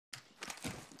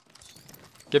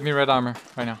Give me red armor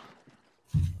right now.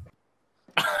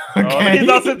 Okay. He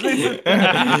doesn't listen.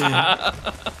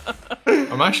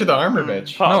 I'm actually the armor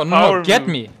bitch. No, get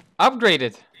me. Upgrade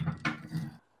it.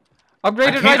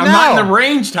 Upgrade it right now. I'm not in the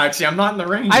range, Taxi. I'm not in the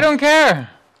range. I don't care.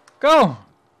 Go.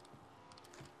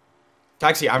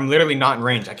 Taxi, I'm literally not in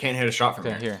range. I can't hit a shot from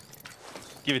here.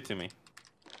 Give it to me.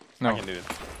 No. I can do it.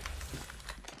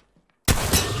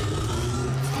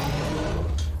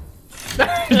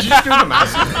 Did you just do the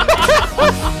mask?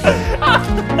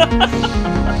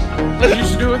 Did you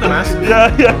just do it with the mask? Yeah,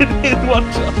 I did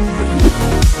one shot.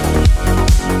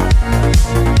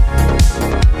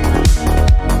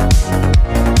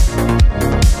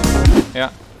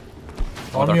 Yeah.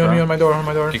 On me, on my door, on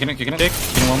my door. Kicking it. Kicking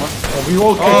one more. Oh, we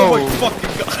all Oh my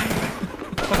fucking god.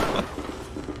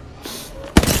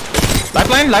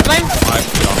 Lifeline.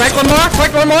 Crack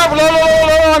one more.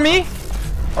 Low on me.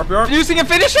 RPR. Using a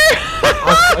finisher?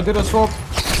 I did a swap.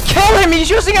 Kill him, he's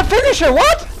using a finisher,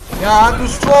 what? Yeah, I had to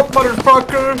swap,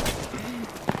 motherfucker.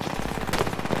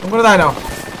 I'm gonna die now.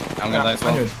 I'm gonna die as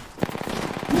well.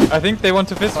 I think they want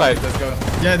to fist fight. Let's go.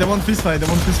 Yeah, they want fist fight.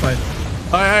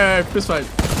 Hey, fist fight.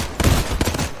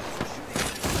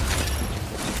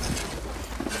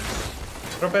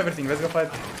 Drop everything, let's go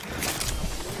fight.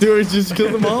 Dude, just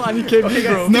kill them all and he came me,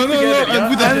 bro. No, I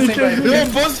put that in the Yo,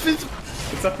 boss fist.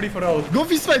 It's a free for all. Go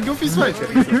fist fight.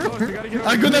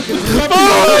 I'm gonna put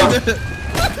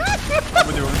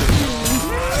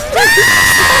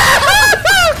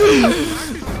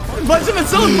Punch him in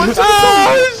zone,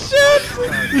 Oh shit!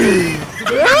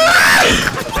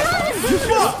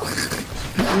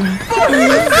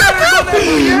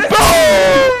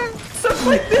 Suck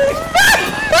my dick!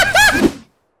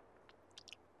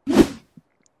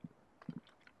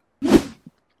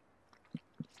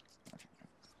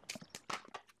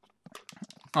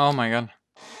 Oh my god.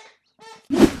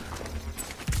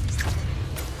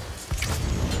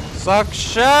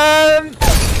 Suction!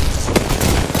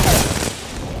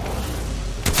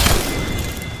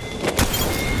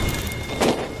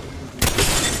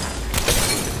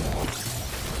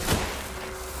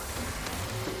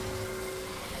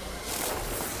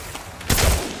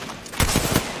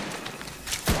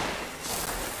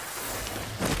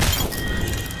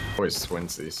 Always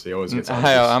wins these. He always gets out.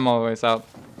 I'm always out.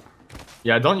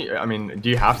 Yeah, don't you? I mean, do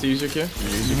you have to use your Q? Do you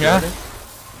use your Q already?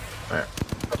 Alright.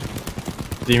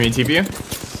 Do you mean TP you?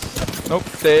 Nope,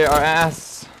 they are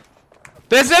ass.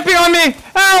 They're zipping on me!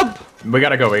 Help! We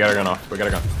gotta go now. We gotta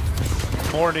go.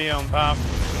 40 on top.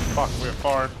 Fuck, we're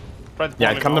far.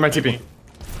 Yeah, come to my TP.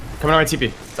 Come to my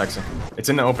TP, Taxi. It's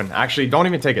in the open. Actually, don't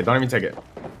even take it.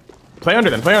 Play under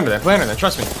them.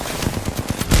 Trust me.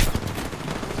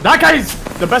 That guy's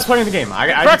the best player in the game.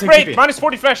 I Crack take break, TP. minus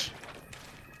 40 flash.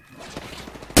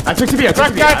 I took TP. I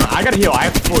gotta heal. I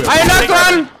have to pull you. I knocked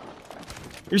one!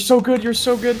 You're so good.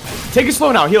 Take it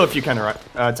slow now. Heal if you can,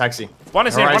 Taxi. One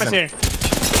is here.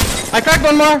 I cracked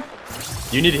one more.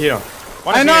 You need to heal.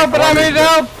 I know, but I need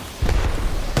help.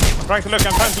 I'm trying to look.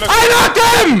 I knocked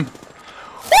him!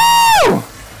 Woo!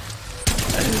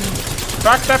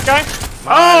 Crack that guy.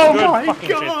 Oh good my fucking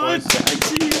god! shit, boys.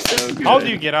 Taxi is so good. How do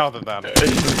you get out of that?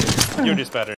 You're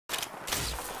just better.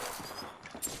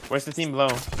 Where's the team below?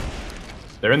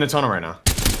 They're in the tunnel right now.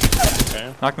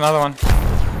 Okay. Knocked another one.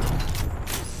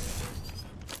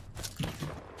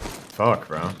 Fuck,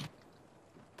 bro.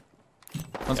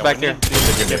 One's back here.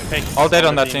 Here. All dead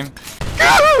on that team.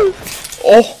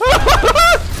 Oh!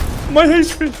 My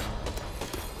hate's free.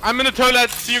 I'm in the toilet.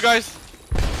 See you guys.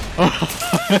 I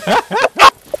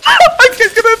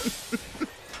can't get it.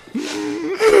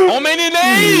 How many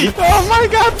names? Oh my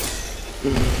god!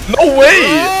 No way!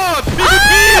 Oh,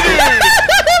 PvP!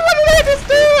 What did I just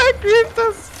do? I griefed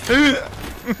us!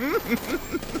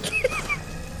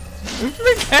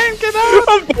 We can't get out!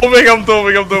 I'm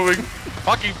doping.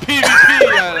 Fucking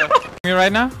PvP! Me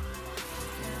right now?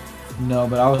 No,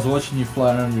 but I was watching you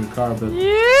fly around your car, but...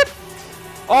 Yep!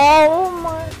 Oh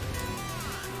my...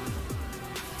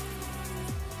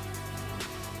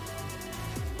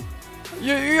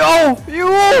 You!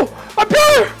 Up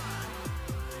here!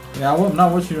 Yeah, I'm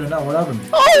not watching you right now, what happened?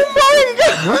 Oh my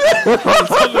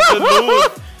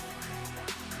god!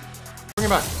 Bring him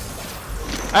back.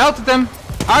 I ulted them!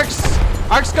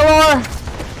 Arcs galore!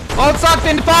 All sucked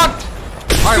in the pot!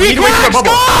 Alright, we need to wait for a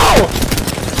bubble. Go!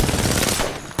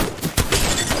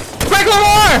 Quick,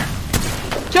 more!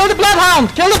 Kill the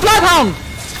bloodhound!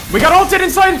 We got ulted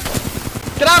inside!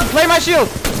 Get out! Play my shield!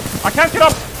 I can't get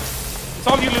up. It's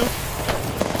all you, Lou.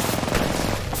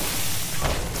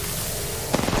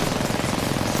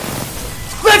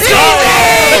 Let's go!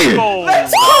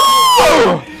 Let's go!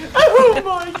 Oh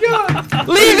my god!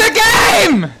 Leave the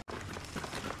game!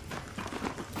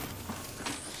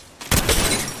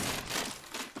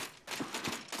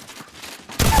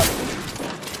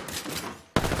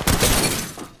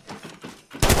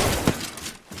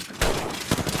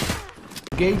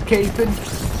 gate caping.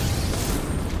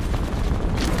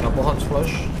 Double hot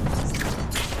flush.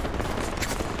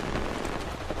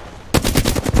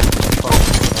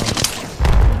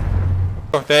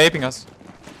 Oh, they're aping us.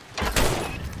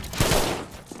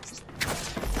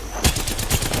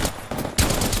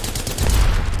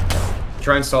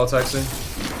 Try and stall Taxi.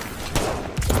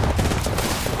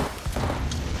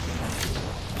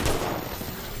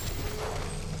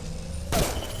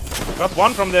 Got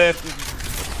one from the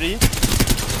 3.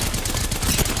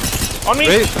 On me!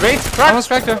 Wait, almost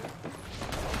cracked her.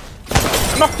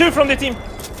 Knocked 2 from the team.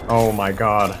 Oh my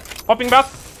god. Popping bat.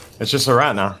 It's just a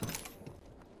rat now.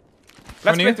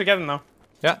 Let's you? play together now.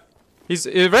 Yeah. He's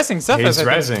resing self-res. He's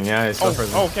rezzing, yeah, he's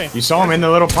self-rezzing. Oh, okay. You saw him in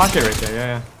the little pocket right there,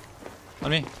 yeah.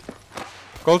 On me.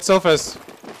 Gold self-res.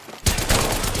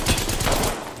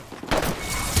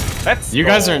 Let's You go.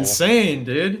 guys are insane,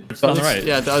 dude. It's on the right.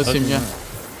 Yeah, that was him, yeah.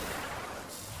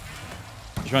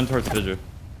 Just run towards Vision.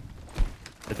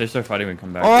 If they start fighting, we can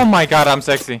come back. Oh my god, I'm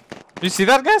sexy. You see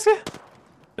that, guys?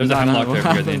 There's a hemlock there if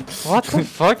you guys need. What the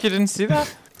fuck? You didn't see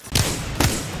that?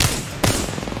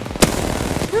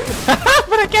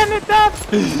 But I can't hit that!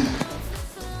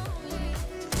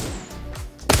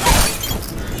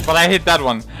 But I hit that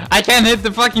one. I can't hit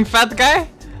the fucking fat guy.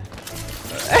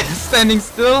 Standing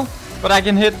still, but I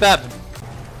can hit that.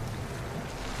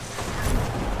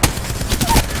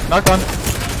 Knocked one.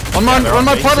 One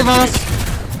more portal on us.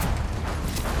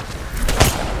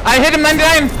 I hit him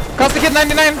 99. Cost the kid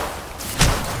 99.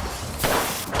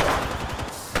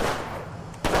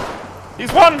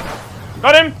 He's one!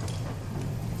 Got him!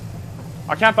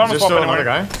 I can't armor Is there swap still anymore.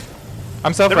 another guy?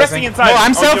 I'm They're self-racing. resting inside. No,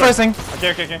 I'm Oh, sure. self-racing.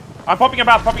 Okay. I'm popping a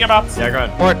bat, Yeah, go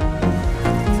ahead. Port.